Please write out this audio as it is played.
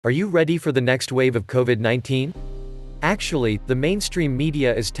Are you ready for the next wave of COVID-19? Actually, the mainstream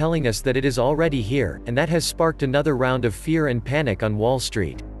media is telling us that it is already here, and that has sparked another round of fear and panic on Wall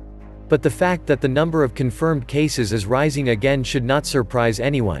Street. But the fact that the number of confirmed cases is rising again should not surprise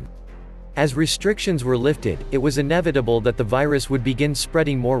anyone. As restrictions were lifted, it was inevitable that the virus would begin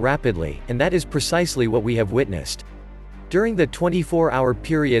spreading more rapidly, and that is precisely what we have witnessed. During the 24-hour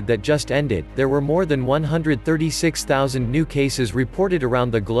period that just ended, there were more than 136,000 new cases reported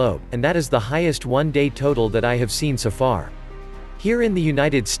around the globe, and that is the highest one-day total that I have seen so far. Here in the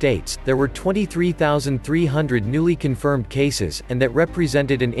United States, there were 23,300 newly confirmed cases, and that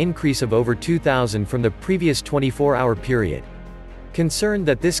represented an increase of over 2,000 from the previous 24-hour period. Concerned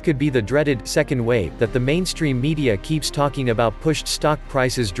that this could be the dreaded second wave that the mainstream media keeps talking about pushed stock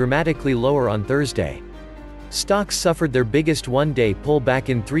prices dramatically lower on Thursday. Stocks suffered their biggest one-day pullback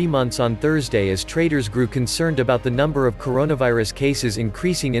in 3 months on Thursday as traders grew concerned about the number of coronavirus cases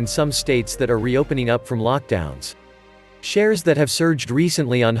increasing in some states that are reopening up from lockdowns. Shares that have surged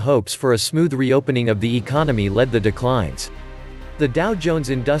recently on hopes for a smooth reopening of the economy led the declines. The Dow Jones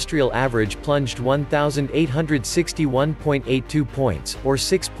Industrial Average plunged 1,861.82 points, or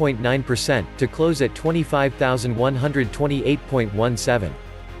 6.9%, to close at 25,128.17.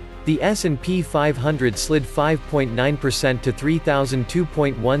 The S&P 500 slid 5.9% to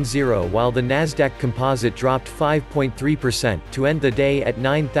 3,002.10 while the Nasdaq Composite dropped 5.3% to end the day at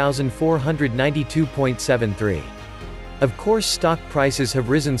 9,492.73. Of course, stock prices have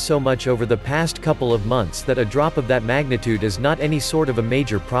risen so much over the past couple of months that a drop of that magnitude is not any sort of a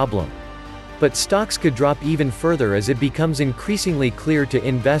major problem. But stocks could drop even further as it becomes increasingly clear to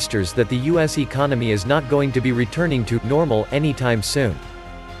investors that the US economy is not going to be returning to normal anytime soon.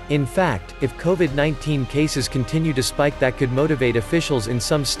 In fact, if COVID-19 cases continue to spike, that could motivate officials in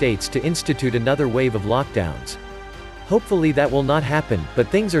some states to institute another wave of lockdowns. Hopefully that will not happen, but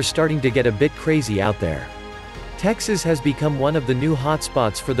things are starting to get a bit crazy out there. Texas has become one of the new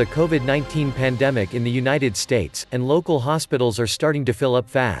hotspots for the COVID-19 pandemic in the United States, and local hospitals are starting to fill up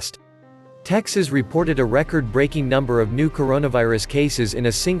fast. Texas reported a record-breaking number of new coronavirus cases in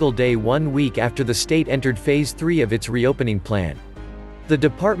a single day 1 week after the state entered Phase 3 of its reopening plan. The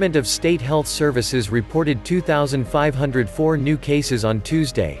Department of State Health Services reported 2,504 new cases on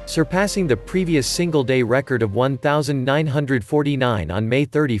Tuesday, surpassing the previous single-day record of 1,949 on May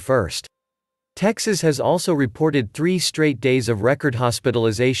 31. Texas has also reported 3 straight days of record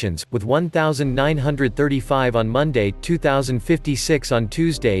hospitalizations, with 1,935 on Monday, 2,056 on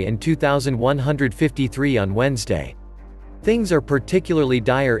Tuesday and 2,153 on Wednesday. Things are particularly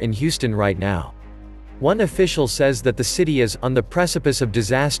dire in Houston right now. One official says that the city is on the precipice of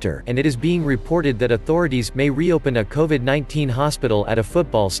disaster, and it is being reported that authorities may reopen a COVID-19 hospital at a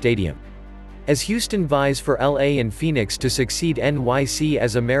football stadium. As Houston vies for LA and Phoenix to succeed NYC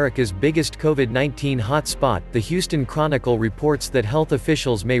as America's biggest COVID-19 hotspot, the Houston Chronicle reports that health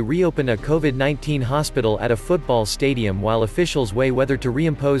officials may reopen a COVID-19 hospital at a football stadium while officials weigh whether to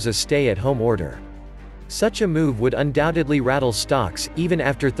reimpose a stay-at-home order. Such a move would undoubtedly rattle stocks, even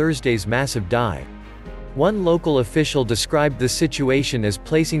after Thursday's massive dive. One local official described the situation as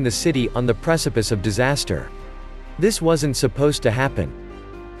placing the city on the precipice of disaster. This wasn't supposed to happen.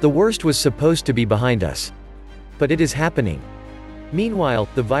 The worst was supposed to be behind us. But it is happening. Meanwhile,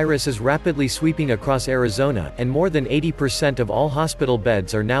 the virus is rapidly sweeping across Arizona, and more than 80% of all hospital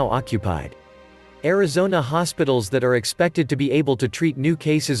beds are now occupied. Arizona hospitals that are expected to be able to treat new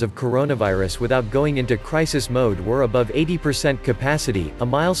cases of coronavirus without going into crisis mode were above 80% capacity, a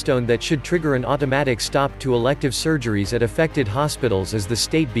milestone that should trigger an automatic stop to elective surgeries at affected hospitals as the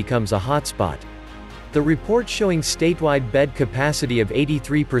state becomes a hotspot. The report showing statewide bed capacity of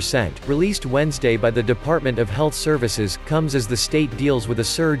 83%, released Wednesday by the Department of Health Services, comes as the state deals with a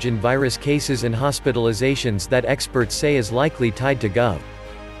surge in virus cases and hospitalizations that experts say is likely tied to Gov.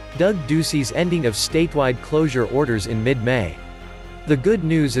 Doug Ducey's ending of statewide closure orders in mid-May. The good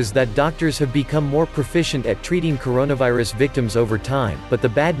news is that doctors have become more proficient at treating coronavirus victims over time, but the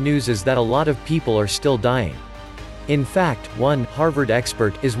bad news is that a lot of people are still dying. In fact, one Harvard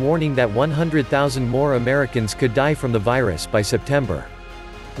expert is warning that 100,000 more Americans could die from the virus by September.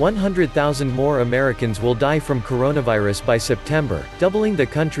 100,000 more Americans will die from coronavirus by September, doubling the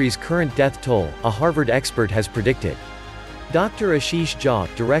country's current death toll, a Harvard expert has predicted. Dr. Ashish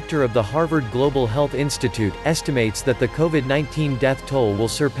Jha, director of the Harvard Global Health Institute, estimates that the COVID-19 death toll will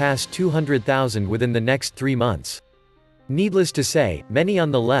surpass 200,000 within the next 3 months. Needless to say, many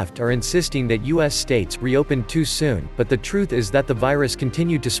on the left are insisting that U.S. states reopened too soon, but the truth is that the virus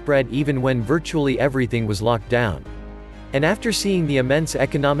continued to spread even when virtually everything was locked down. And after seeing the immense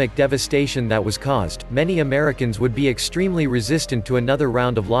economic devastation that was caused, many Americans would be extremely resistant to another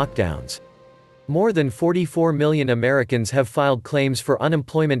round of lockdowns. More than 44 million Americans have filed claims for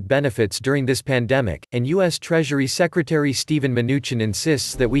unemployment benefits during this pandemic, and U.S. Treasury Secretary Steven Mnuchin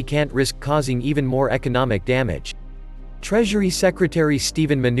insists that we can't risk causing even more economic damage. Treasury Secretary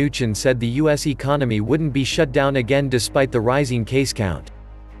Steven Mnuchin said the U.S. economy wouldn't be shut down again despite the rising case count.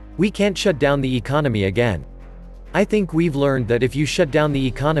 "We can't shut down the economy again. I think we've learned that if you shut down the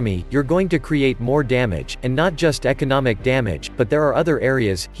economy, you're going to create more damage, and not just economic damage, but there are other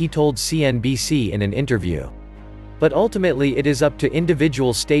areas," he told CNBC in an interview. But ultimately it is up to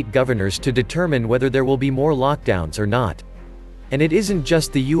individual state governors to determine whether there will be more lockdowns or not. And it isn't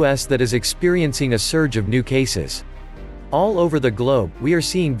just the US that is experiencing a surge of new cases. All over the globe, we are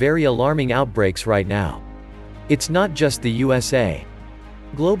seeing very alarming outbreaks right now. It's not just the USA.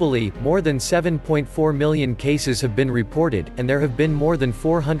 Globally, more than 7.4 million cases have been reported, and there have been more than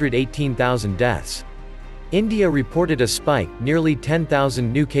 418,000 deaths. India reported a spike, nearly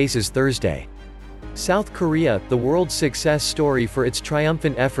 10,000 new cases Thursday. South Korea, the world's success story for its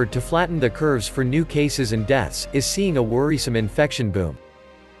triumphant effort to flatten the curves for new cases and deaths, is seeing a worrisome infection boom.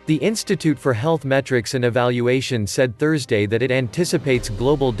 The Institute for Health Metrics and Evaluation said Thursday that it anticipates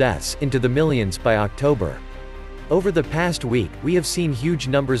global deaths into the millions by October. Over the past week, we have seen huge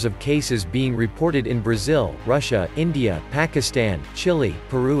numbers of cases being reported in Brazil, Russia, India, Pakistan, Chile,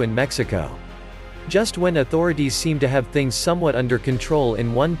 Peru and Mexico. Just when authorities seem to have things somewhat under control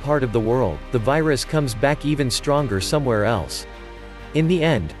in one part of the world, the virus comes back even stronger somewhere else. In the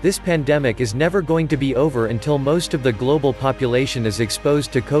end, this pandemic is never going to be over until most of the global population is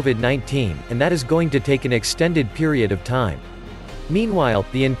exposed to COVID-19, and that is going to take an extended period of time. Meanwhile,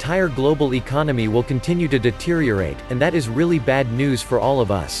 the entire global economy will continue to deteriorate, and that is really bad news for all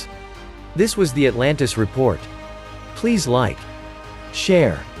of us. This was the Atlantis Report. Please like,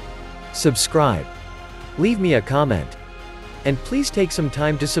 share, subscribe, leave me a comment. And please take some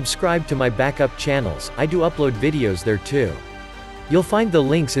time to subscribe to my backup channels. I do upload videos there too. You'll find the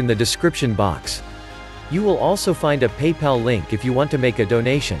links in the description box. You will also find a PayPal link if you want to make a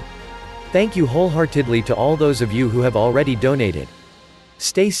donation. Thank you wholeheartedly to all those of you who have already donated.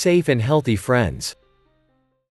 Stay safe and healthy, friends.